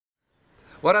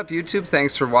What up YouTube?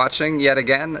 Thanks for watching yet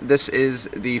again. This is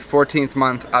the 14th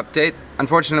month update.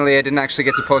 Unfortunately I didn't actually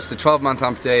get to post a 12-month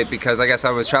update because I guess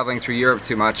I was traveling through Europe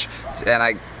too much and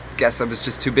I guess I was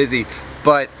just too busy.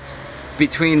 But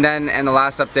between then and the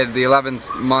last update of the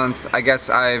 11th month, I guess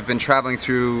I've been traveling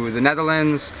through the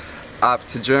Netherlands, up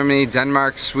to Germany,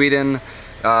 Denmark, Sweden,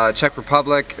 Czech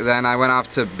Republic, then I went off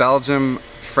to Belgium,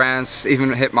 France,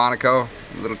 even hit Monaco,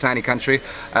 a little tiny country,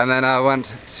 and then I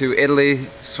went to Italy,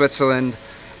 Switzerland,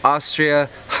 Austria,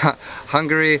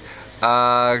 Hungary,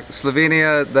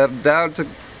 Slovenia, then down to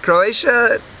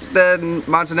Croatia, then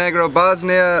Montenegro,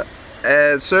 Bosnia,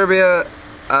 Serbia,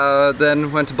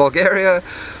 then went to Bulgaria,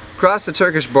 crossed the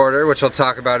Turkish border, which I'll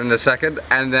talk about in a second,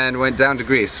 and then went down to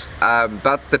Greece.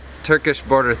 About the Turkish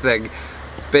border thing,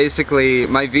 basically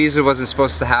my visa wasn't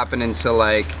supposed to happen until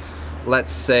like,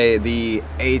 let's say the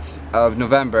 8th of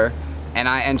November, and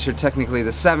I entered technically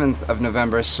the 7th of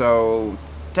November, so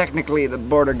technically the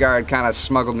border guard kind of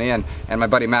smuggled me in, and my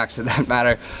buddy Max did that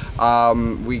matter.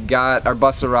 Our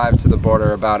bus arrived to the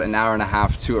border about an hour and a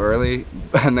half too early,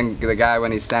 and then the guy,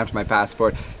 when he stamped my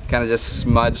passport, kind of just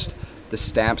smudged the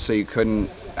stamp so you couldn't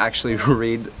actually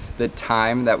read the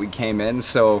time that we came in,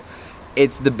 so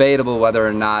it's debatable whether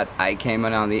or not I came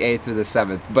in on the 8th or the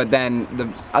 7th. But then the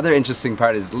other interesting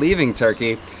part is leaving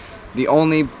Turkey. The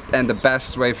only and the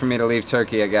best way for me to leave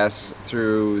Turkey, I guess,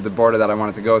 through the border that I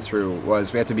wanted to go through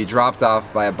was we had to be dropped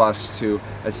off by a bus to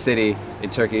a city in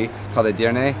Turkey called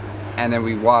Edirne, and then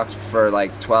we walked for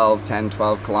like 10,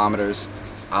 12 kilometers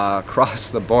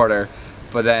across the border.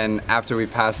 But then after we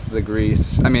passed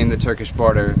the Turkish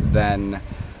border, then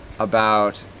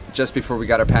about just before we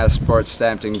got our passports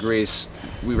stamped in Greece,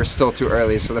 we were still too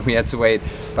early, so then we had to wait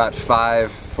about 4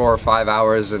 or 5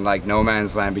 hours in like no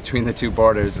man's land between the two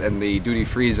borders and the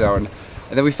duty-free zone.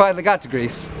 And then we finally got to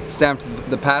Greece, stamped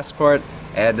the passport,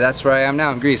 and that's where I am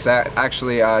now in Greece.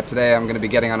 Actually, today I'm going to be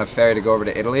getting on a ferry to go over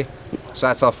to Italy, so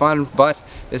that's all fun, but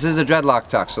this is a dreadlock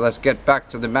talk, so let's get back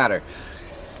to the matter.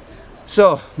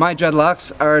 So, my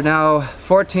dreadlocks are now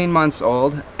 14 months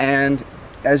old, and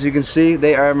as you can see,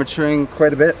 they are maturing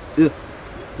quite a bit. Ugh.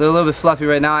 They're a little bit fluffy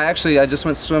right now. I just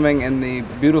went swimming in the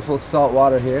beautiful salt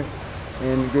water here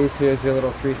in Greece. Here's your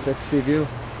little 360 view,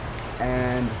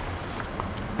 and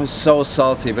it was so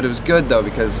salty, but it was good though,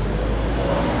 because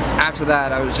after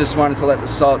that I just wanted to let the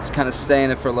salt kind of stay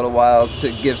in it for a little while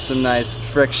to give some nice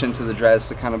friction to the dreads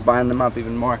to kind of bind them up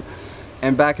even more.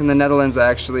 And back in the Netherlands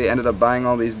I actually ended up buying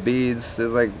all these beads.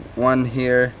 There's like one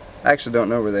here. I actually don't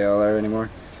know where they all are anymore.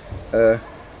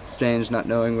 Strange not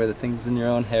knowing where the things in your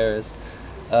own hair is.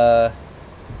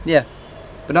 Yeah,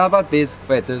 but not about beads.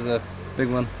 Wait, there's a big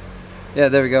one. Yeah,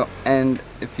 there we go. And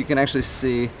if you can actually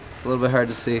see, it's a little bit hard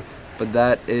to see, but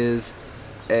that is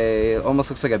almost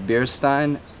looks like a beer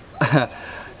stein.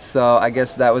 So I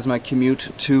guess that was my commute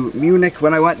to Munich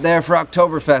when I went there for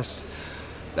Oktoberfest.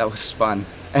 That was fun.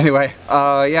 Anyway,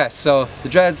 yeah, so the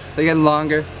dreads, they're getting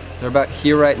longer. They're about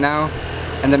here right now,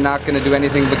 and they're not going to do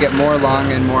anything but get more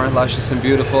long and more luscious and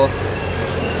beautiful.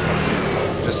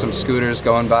 Just some scooters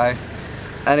going by.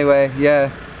 Anyway,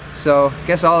 yeah, so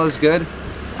guess all is good.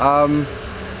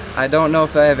 I don't know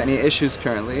if I have any issues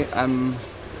currently. I'm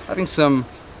having some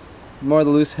more of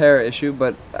the loose hair issue,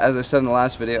 but as I said in the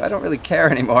last video, I don't really care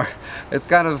anymore. It's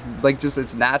kind of like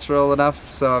it's natural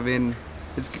enough, so I mean,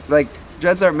 it's like,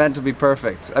 dreads aren't meant to be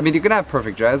perfect. I mean, you can have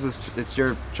perfect dreads, it's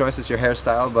your choice, it's your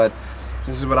hairstyle, but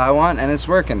this is what I want and it's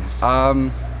working.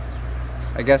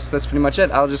 I guess that's pretty much it.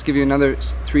 I'll just give you another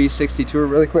 360 tour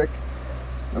really quick.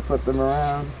 I'll flip them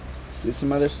around, do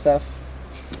some other stuff.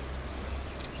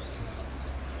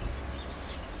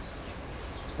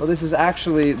 Well, this is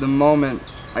actually the moment,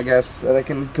 I guess, that I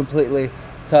can completely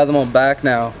tie them all back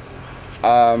now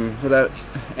without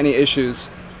any issues,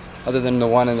 other than the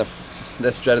one in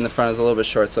this dread in the front is a little bit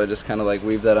short, so I just kind of like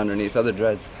weave that underneath other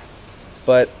dreads.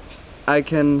 But I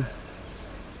can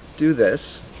do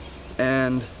this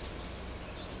and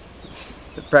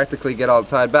practically get all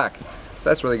tied back, so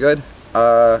that's really good.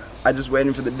 I'm just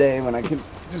waiting for the day when I can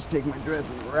just take my dreads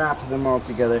and wrap them all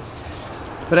together.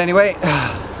 But anyway,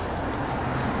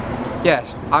 yeah,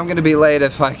 I'm gonna be late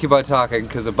if I keep on talking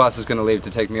because the bus is gonna leave to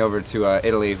take me over to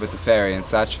Italy with the ferry and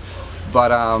such.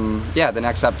 But yeah, the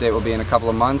next update will be in a couple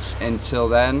of months. Until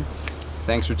then,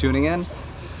 thanks for tuning in,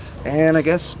 and I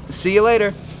guess see you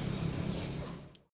later.